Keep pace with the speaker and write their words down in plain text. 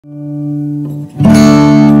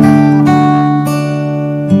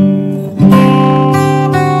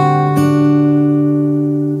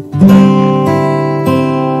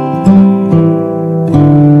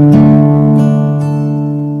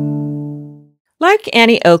Like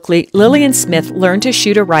Annie Oakley, Lillian Smith learned to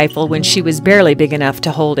shoot a rifle when she was barely big enough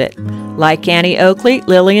to hold it. Like Annie Oakley,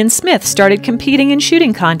 Lillian Smith started competing in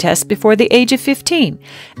shooting contests before the age of 15.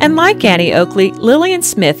 And like Annie Oakley, Lillian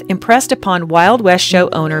Smith impressed upon Wild West show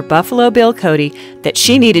owner Buffalo Bill Cody that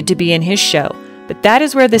she needed to be in his show. But that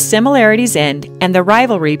is where the similarities end and the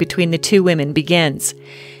rivalry between the two women begins.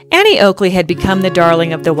 Annie Oakley had become the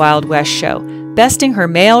darling of the Wild West show, besting her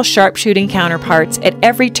male sharpshooting counterparts at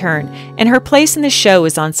every turn, and her place in the show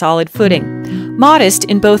was on solid footing. Modest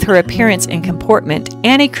in both her appearance and comportment,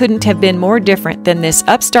 Annie couldn't have been more different than this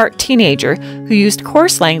upstart teenager who used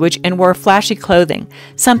coarse language and wore flashy clothing,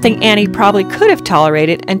 something Annie probably could have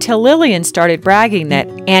tolerated until Lillian started bragging that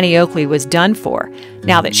Annie Oakley was done for,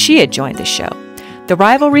 now that she had joined the show. The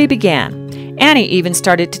rivalry began. Annie even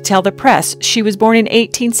started to tell the press she was born in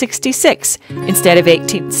 1866 instead of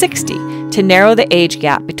 1860 to narrow the age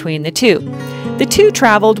gap between the two. The two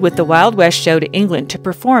traveled with the Wild West show to England to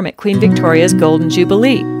perform at Queen Victoria's Golden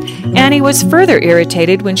Jubilee. Annie was further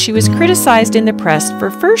irritated when she was criticized in the press for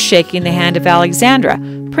first shaking the hand of Alexandra,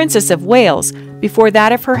 Princess of Wales, before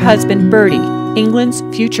that of her husband Bertie, England's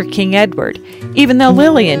future King Edward, even though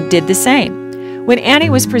Lillian did the same. When Annie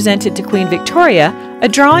was presented to Queen Victoria, a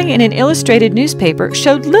drawing in an illustrated newspaper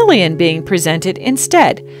showed Lillian being presented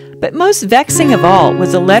instead. But most vexing of all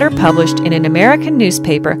was a letter published in an American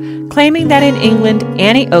newspaper claiming that in England,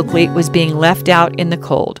 Annie Oakley was being left out in the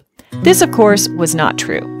cold. This, of course, was not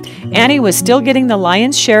true. Annie was still getting the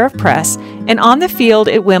lion's share of press, and on the field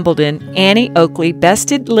at Wimbledon, Annie Oakley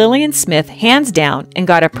bested Lillian Smith hands down and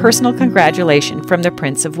got a personal congratulation from the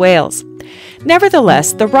Prince of Wales.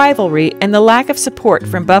 Nevertheless, the rivalry and the lack of support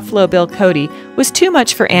from Buffalo Bill Cody was too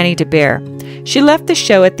much for Annie to bear. She left the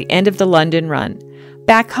show at the end of the London run.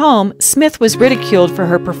 Back home, Smith was ridiculed for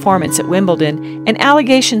her performance at Wimbledon, and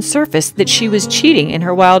allegations surfaced that she was cheating in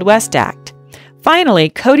her Wild West act. Finally,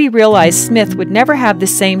 Cody realized Smith would never have the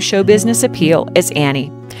same show business appeal as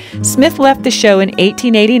Annie. Smith left the show in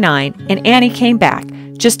 1889, and Annie came back,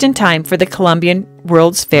 just in time for the Columbian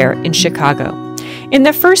World's Fair in Chicago. In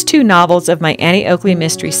the first two novels of my Annie Oakley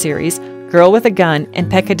mystery series, Girl with a Gun and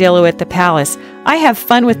Peccadillo at the Palace, I have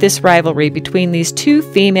fun with this rivalry between these two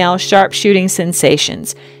female sharpshooting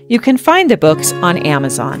sensations. You can find the books on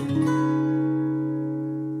Amazon.